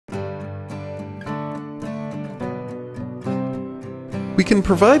we can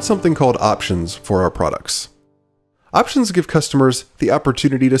provide something called options for our products. Options give customers the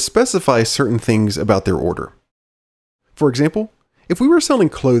opportunity to specify certain things about their order. For example, if we were selling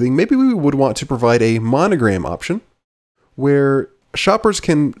clothing, maybe we would want to provide a monogram option where shoppers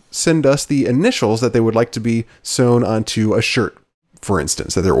can send us the initials that they would like to be sewn onto a shirt, for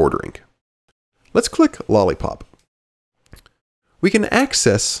instance, that they're ordering. Let's click Lollipop. We can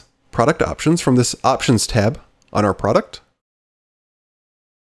access product options from this Options tab on our product.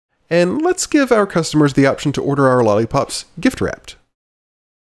 And let's give our customers the option to order our lollipops gift wrapped.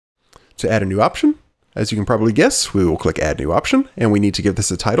 To add a new option, as you can probably guess, we will click Add New Option, and we need to give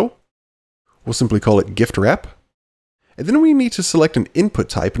this a title. We'll simply call it Gift Wrap. And then we need to select an input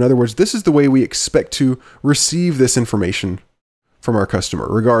type. In other words, this is the way we expect to receive this information from our customer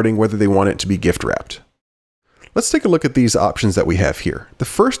regarding whether they want it to be gift wrapped. Let's take a look at these options that we have here. The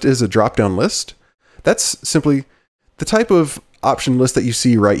first is a drop-down list. That's simply the type of option list that you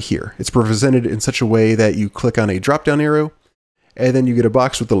see right here. It's presented in such a way that you click on a drop-down arrow, and then you get a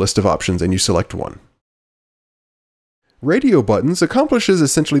box with the list of options and you select one. Radio buttons accomplishes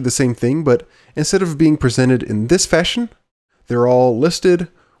essentially the same thing, but instead of being presented in this fashion, they're all listed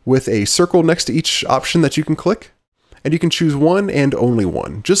with a circle next to each option that you can click, and you can choose one and only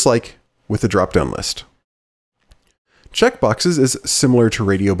one, just like with the drop-down list. Checkboxes is similar to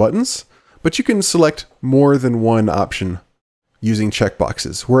radio buttons, but you can select more than one option using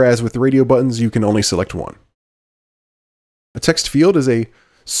checkboxes, whereas with radio buttons, you can only select one. A text field is a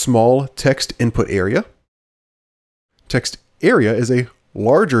small text input area. Text area is a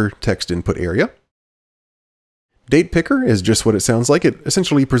larger text input area. Date picker is just what it sounds like. It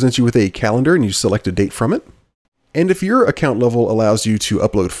essentially presents you with a calendar and you select a date from it. And if your account level allows you to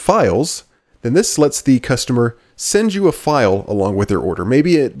upload files, then this lets the customer send you a file along with their order.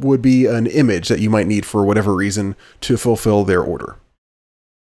 Maybe it would be an image that you might need for whatever reason to fulfill their order.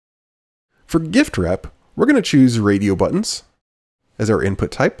 For gift wrap, we're going to choose radio buttons as our input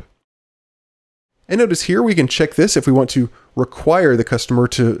type. And notice here we can check this if we want to require the customer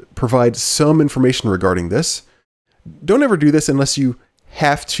to provide some information regarding this. Don't ever do this unless you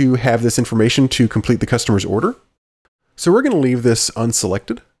have to have this information to complete the customer's order. So we're going to leave this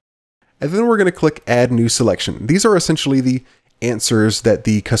unselected. And then we're going to click Add New Selection. These are essentially the answers that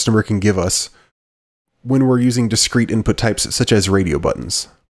the customer can give us when we're using discrete input types such as radio buttons.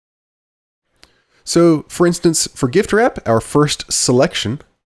 So for instance, for gift wrap, our first selection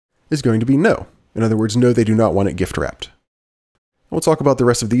is going to be no. In other words, no, they do not want it gift wrapped. We'll talk about the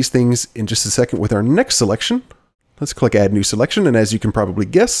rest of these things in just a second with our next selection. Let's click Add New Selection, and as you can probably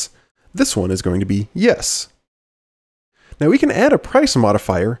guess, this one is going to be yes. Now we can add a price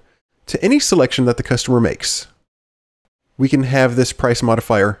modifier to any selection that the customer makes. We can have this price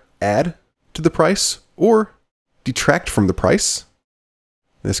modifier add to the price or detract from the price.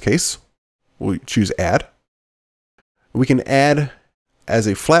 In this case, we'll choose add. We can add as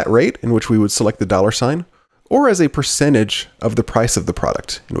a flat rate, in which we would select the dollar sign, or as a percentage of the price of the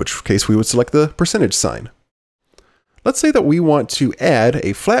product, in which case we would select the percentage sign. Let's say that we want to add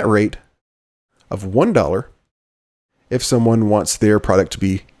a flat rate of $1 if someone wants their product to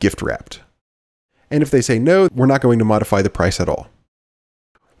be gift wrapped. And if they say no, we're not going to modify the price at all.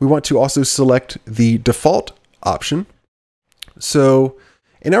 We want to also select the default option. So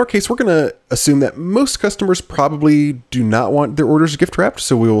in our case, we're going to assume that most customers probably do not want their orders gift wrapped,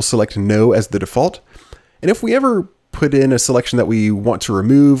 so we will select no as the default. And if we ever put in a selection that we want to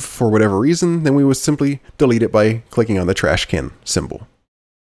remove for whatever reason, then we would simply delete it by clicking on the trash can symbol.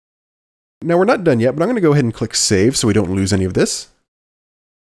 Now we're not done yet, but I'm going to go ahead and click Save so we don't lose any of this.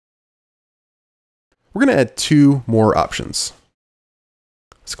 We're going to add two more options.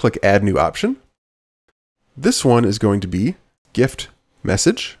 Let's click Add New Option. This one is going to be Gift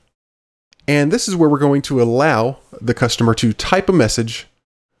Message. And this is where we're going to allow the customer to type a message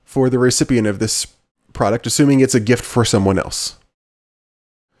for the recipient of this product, assuming it's a gift for someone else.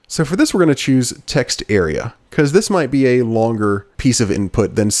 So for this, we're going to choose text area, because this might be a longer piece of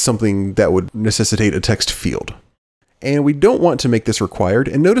input than something that would necessitate a text field. And we don't want to make this required.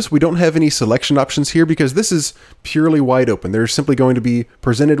 And notice we don't have any selection options here because this is purely wide open. They're simply going to be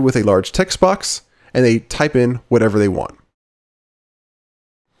presented with a large text box and they type in whatever they want.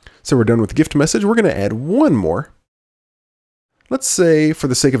 So we're done with gift message. We're going to add one more. Let's say, for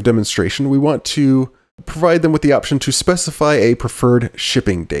the sake of demonstration, we want to provide them with the option to specify a preferred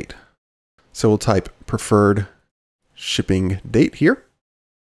shipping date. So we'll type preferred shipping date here.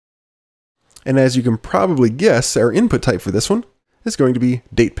 And as you can probably guess, our input type for this one is going to be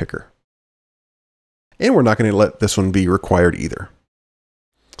date picker. And we're not going to let this one be required either.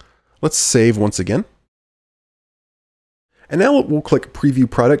 Let's save once again. And now we'll click Preview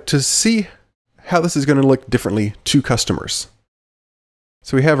Product to see how this is going to look differently to customers.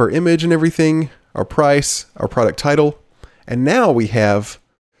 So we have our image and everything, our price, our product title, and now we have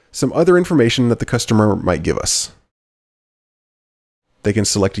some other information that the customer might give us. They can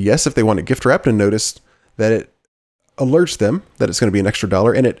select yes if they want it gift wrapped, and notice that it alerts them that it's going to be an extra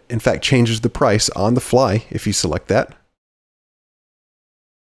 $1, and it in fact changes the price on the fly if you select that.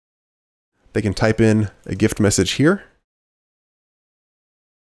 They can type in a gift message here.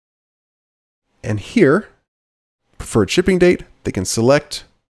 And here, preferred shipping date, they can select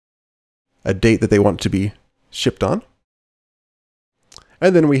a date that they want to be shipped on.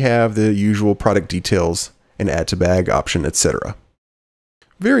 And then we have the usual product details and add to bag option, etc.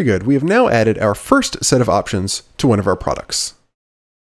 Very good. We have now added our first set of options to one of our products.